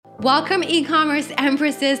Welcome e-commerce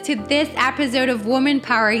empresses to this episode of Woman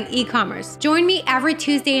Powering E-commerce. Join me every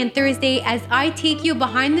Tuesday and Thursday as I take you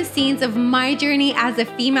behind the scenes of my journey as a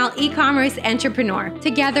female e-commerce entrepreneur.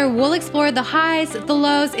 Together, we'll explore the highs, the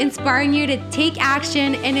lows, inspiring you to take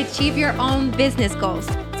action and achieve your own business goals.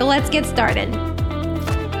 So let's get started.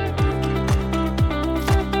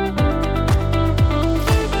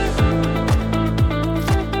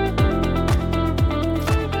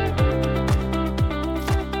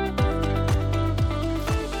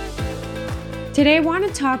 Today, I want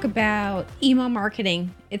to talk about email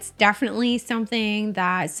marketing. It's definitely something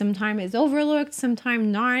that sometimes is overlooked, sometimes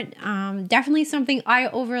not. Definitely something I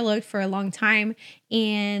overlooked for a long time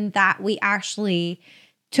and that we actually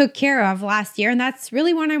took care of last year. And that's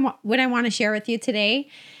really what I want to share with you today.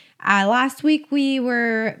 Last week, we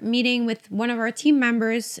were meeting with one of our team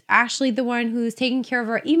members, Ashley, the one who's taking care of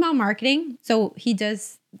our email marketing. So he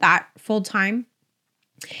does that full time.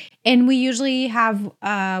 And we usually have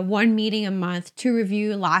one meeting a month to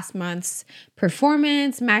review last month's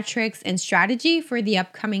performance, metrics, and strategy for the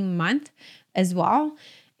upcoming month as well.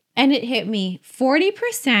 And it hit me,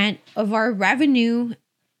 40% of our revenue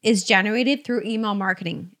is generated through email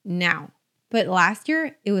marketing now. But last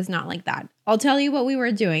year, it was not like that. I'll tell you what we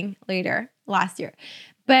were doing later last year.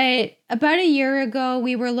 But about a year ago,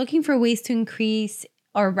 we were looking for ways to increase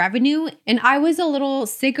our revenue. And I was a little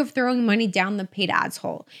sick of throwing money down the paid ads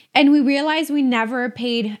hole. And we realized we never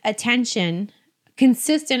paid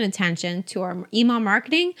consistent attention to our email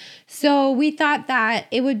marketing. So we thought that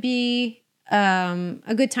it would be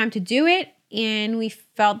a good time to do it. And we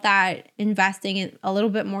felt that investing in a little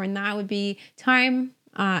bit more in that would be time,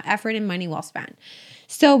 effort, and money well spent.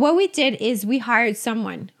 So what we did is we hired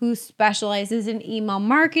someone who specializes in email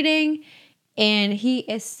marketing. And he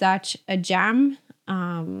is such a gem.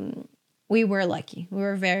 We were lucky. We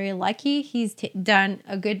were very lucky. He's done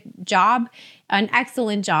a good job, an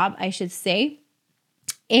excellent job, I should say.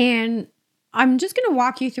 And I'm just going to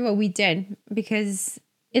walk you through what we did because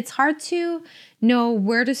it's hard to know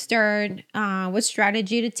where to start, what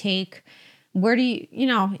strategy to take. Where do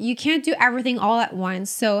you can't do everything all at once.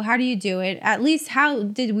 So how do you do it? At least how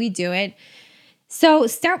did we do it? So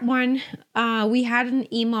step one, we had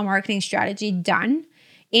an email marketing strategy done,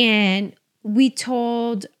 and we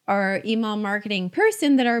told our email marketing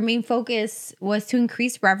person that our main focus was to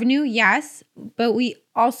increase revenue, yes, but we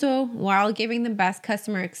also, while giving the best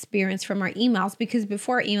customer experience from our emails, because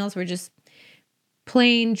before emails were just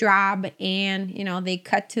plain drab and, they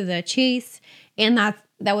cut to the chase, and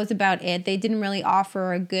that was about it. They didn't really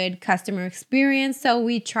offer a good customer experience. So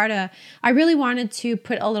I really wanted to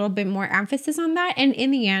put a little bit more emphasis on that. And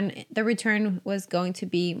in the end, the return was going to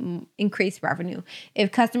be increased revenue.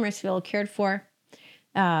 If customers feel cared for,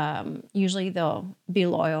 usually they'll be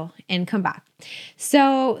loyal and come back.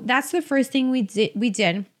 So that's the first thing we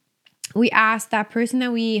did. We asked that person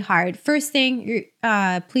that we hired, first thing,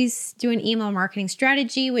 please do an email marketing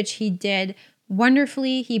strategy, which he did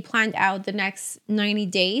wonderfully. He planned out the next 90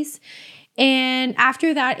 days. And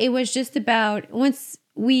after that, it was just about, once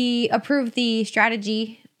we approved the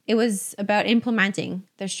strategy, it was about implementing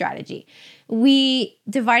the strategy. We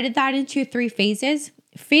divided that into 3 phases.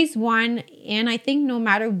 Phase 1, and I think no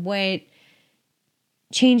matter what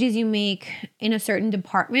changes you make in a certain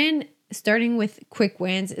department, starting with quick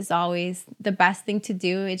wins is always the best thing to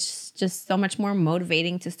do. It's just so much more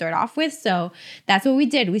motivating to start off with. So that's what we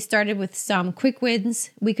did. We started with some quick wins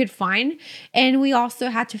we could find. And we also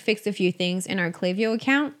had to fix a few things in our Klaviyo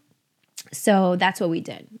account. So that's what we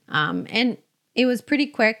did. And it was pretty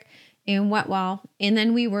quick and went well. And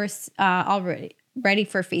then we were already ready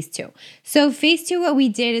for phase 2. So phase 2, what we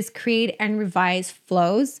did is create and revise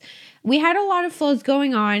flows. We had a lot of flows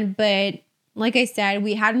going on, but like I said,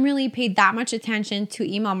 we hadn't really paid that much attention to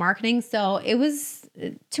email marketing. So it was,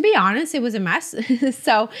 to be honest, it was a mess.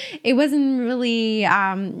 So it wasn't really,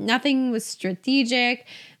 nothing was strategic.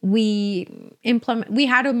 We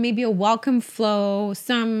had maybe a welcome flow,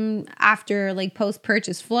 some after like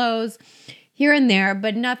post-purchase flows here and there,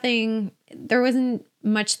 but there wasn't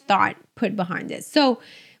much thought put behind it. So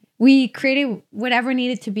we created whatever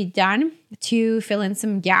needed to be done to fill in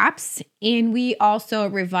some gaps. And we also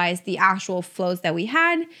revised the actual flows that we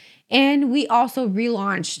had. And we also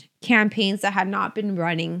relaunched campaigns that had not been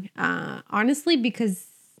running, honestly, because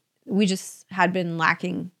we just had been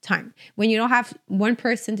lacking time. When you don't have one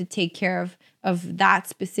person to take care of that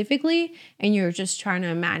specifically, and you're just trying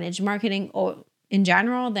to manage marketing in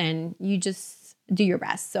general, then you just do your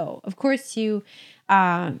best. So of course you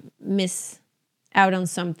miss out on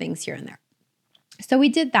some things here and there. So we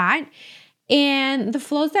did that. And the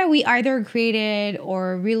flows that we either created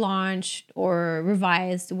or relaunched or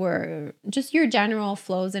revised were just your general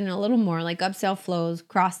flows and a little more like upsell flows,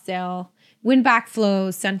 cross sell, win back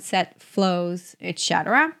flows, sunset flows,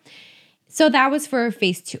 etc. So that was for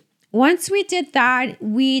phase 2. Once we did that,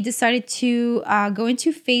 we decided to go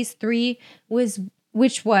into phase 3,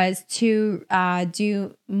 which was to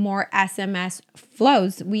do more SMS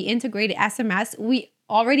flows. We integrated SMS. We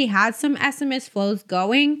already had some SMS flows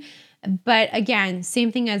going, but again,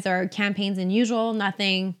 same thing as our campaigns and usual,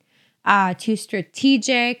 nothing too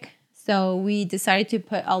strategic. So we decided to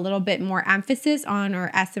put a little bit more emphasis on our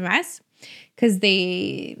SMS because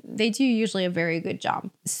they do usually a very good job.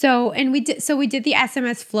 So we did the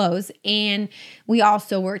SMS flows, and we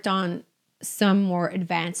also worked on some more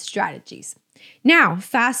advanced strategies. Now,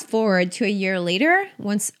 fast forward to a year later,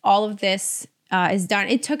 once all of this is done.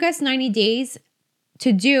 It took us 90 days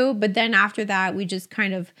to do, but then after that, we just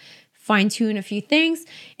kind of fine-tune a few things.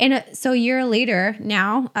 And so a year later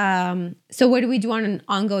now, so what do we do on an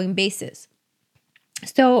ongoing basis?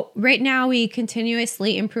 So right now we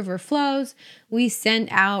continuously improve our flows. We send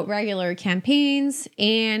out regular campaigns,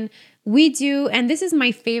 and we do, and this is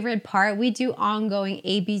my favorite part, we do ongoing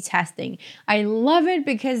A/B testing. I love it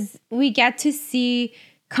because we get to see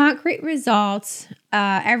concrete results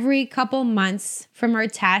every couple months from our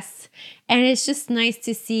tests. And it's just nice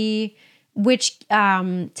to see which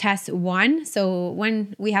test won. So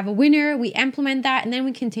when we have a winner, we implement that, and then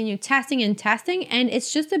we continue testing and testing. And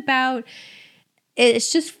it's just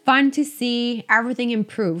fun to see everything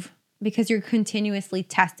improve because you're continuously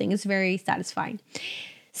testing. It's very satisfying.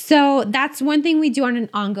 So that's one thing we do on an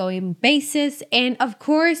ongoing basis. And of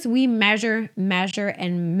course, we measure.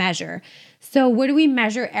 So what do we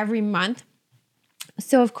measure every month?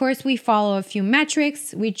 So of course, we follow a few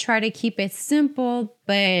metrics. We try to keep it simple,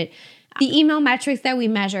 but the email metrics that we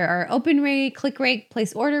measure are open rate, click rate,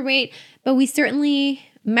 place order rate, but we certainly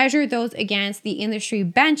measure those against the industry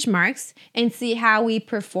benchmarks and see how we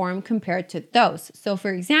perform compared to those. So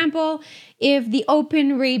for example, if the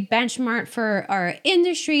open rate benchmark for our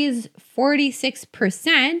industry is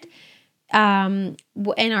 46%, and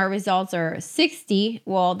our results are 60,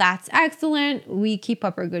 well, that's excellent. We keep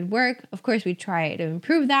up our good work. Of course, we try to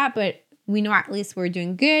improve that, but we know at least we're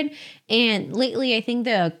doing good. And lately, I think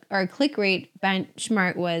our click rate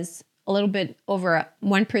benchmark was a little bit over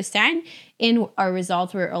 1%, and our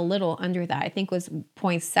results were a little under that. I think it was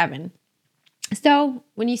 0.7. So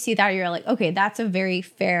when you see that, you're like, okay, that's a very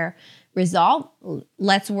fair result.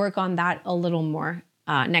 Let's work on that a little more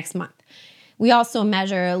next month. We also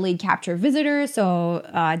measure lead capture visitors, so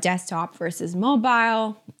desktop versus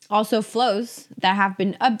mobile. Also flows that have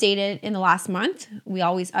been updated in the last month. We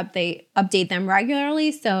always update them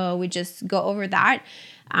regularly, so we just go over that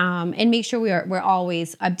and make sure we're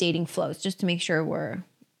always updating flows just to make sure we're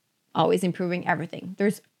always improving everything.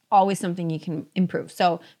 There's always something you can improve.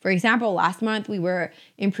 So for example, last month we were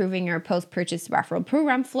improving our post-purchase referral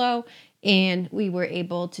program flow, and we were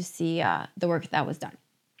able to see the work that was done.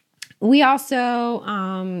 We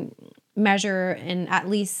also measure and at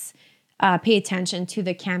least pay attention to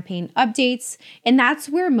the campaign updates. And that's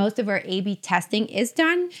where most of our A/B testing is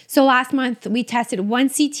done. So last month, we tested 1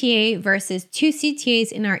 CTA versus 2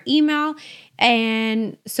 CTAs in our email.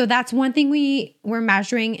 And so that's one thing we're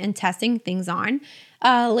measuring and testing things on.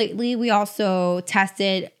 Lately, we also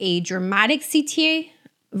tested a dramatic CTA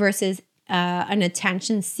versus an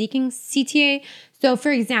attention-seeking CTA. So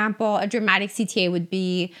for example, a dramatic CTA would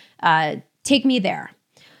be take me there.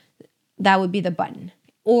 That would be the button.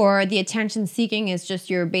 Or the attention-seeking is just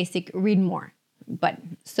your basic read more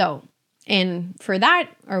button. So, and for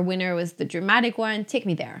that, our winner was the dramatic one, take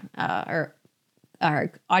me there. Our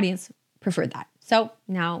audience preferred that. So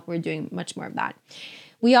now we're doing much more of that.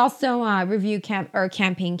 We also review our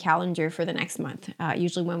campaign calendar for the next month,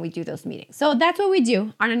 usually when we do those meetings. So that's what we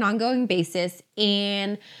do on an ongoing basis.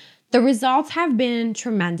 And the results have been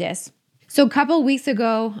tremendous. So a couple of weeks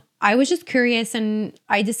ago, I was just curious and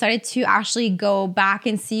I decided to actually go back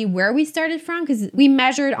and see where we started from, because we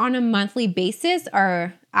measured on a monthly basis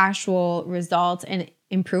our actual results and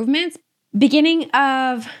improvements. Beginning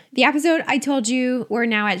of the episode, I told you we're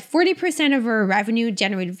now at 40% of our revenue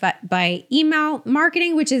generated by email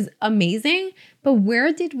marketing, which is amazing. But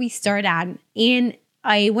where did we start at? And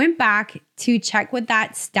I went back to check what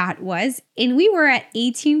that stat was, and we were at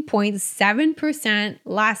 18.7%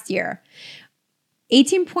 last year.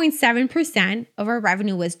 18.7% of our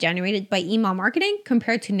revenue was generated by email marketing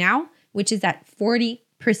compared to now, which is at 40%.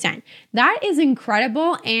 That is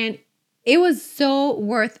incredible, and it was so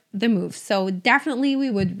worth the move. So definitely we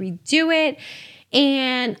would redo it.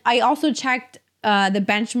 And I also checked the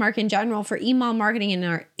benchmark in general for email marketing in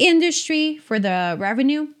our industry for the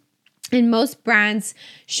revenue. And most brands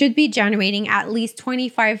should be generating at least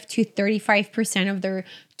 25 to 35% of their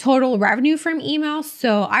total revenue from email.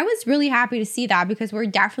 So I was really happy to see that because we're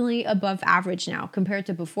definitely above average now compared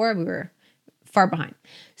to before. We were far behind.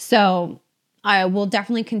 So I will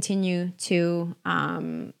definitely continue to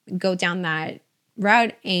go down that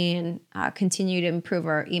route and continue to improve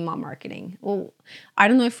our email marketing. Well, I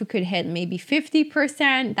don't know if we could hit maybe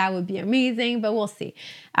 50%. That would be amazing, but we'll see.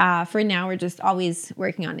 For now, we're just always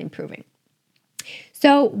working on improving.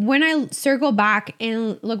 So when I circle back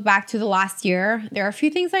and look back to the last year, there are a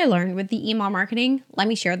few things I learned with the email marketing. Let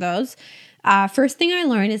me share those. First thing I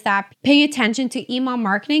learned is that paying attention to email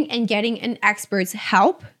marketing and getting an expert's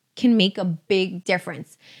help can make a big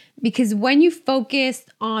difference. Because when you focus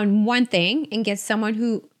on one thing and get someone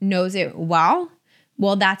who knows it well,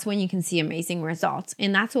 that's when you can see amazing results.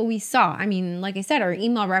 And that's what we saw. I mean, like I said, our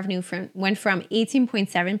email revenue went from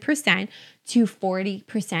 18.7% to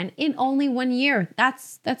 40% in only 1 year.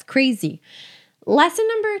 That's crazy. Lesson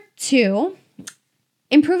number 2,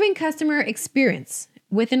 improving customer experience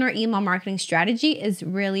within our email marketing strategy is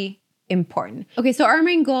really important. Okay, so our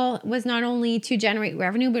main goal was not only to generate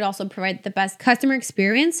revenue, but also provide the best customer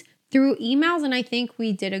experience through emails. And I think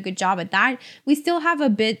we did a good job at that. We still have a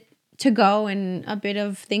bit to go and a bit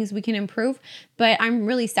of things we can improve, but I'm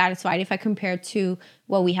really satisfied if I compare to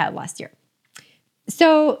what we had last year.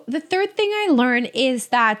 So the third thing I learned is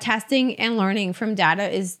that testing and learning from data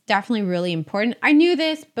is definitely really important. I knew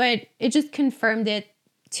this, but it just confirmed it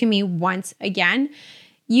to me once again.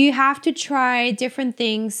 You have to try different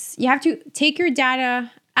things. You have to take your data,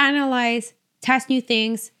 analyze, test new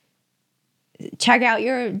things, check out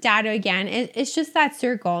your data again. It's just that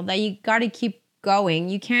circle that you got to keep going.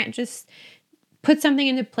 You can't just put something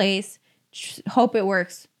into place, hope it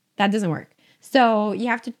works. That doesn't work. So you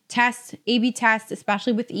have to test, A/B test,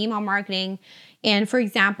 especially with email marketing. And for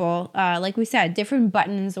example, like we said, different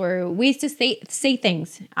buttons or ways to say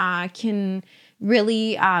things can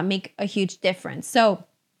really make a huge difference. So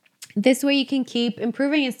this way you can keep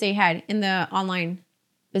improving and stay ahead in the online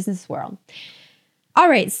business world. All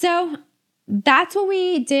right, so that's what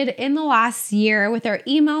we did in the last year with our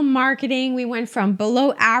email marketing. We went from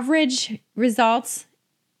below average results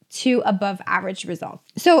to above average results.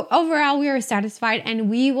 So overall, we are satisfied and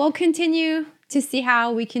we will continue to see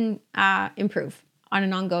how we can improve on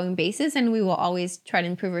an ongoing basis. And we will always try to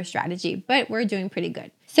improve our strategy, but we're doing pretty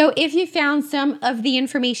good. So if you found some of the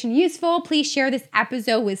information useful, please share this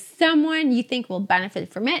episode with someone you think will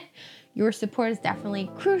benefit from it. Your support is definitely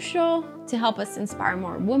crucial to help us inspire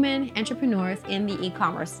more women entrepreneurs in the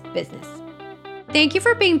e-commerce business. Thank you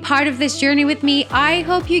for being part of this journey with me. I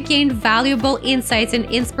hope you gained valuable insights and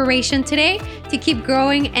inspiration today to keep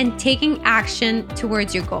growing and taking action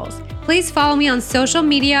towards your goals. Please follow me on social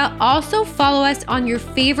media. Also follow us on your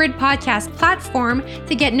favorite podcast platform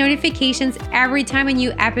to get notifications every time a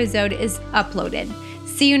new episode is uploaded.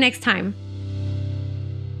 See you next time.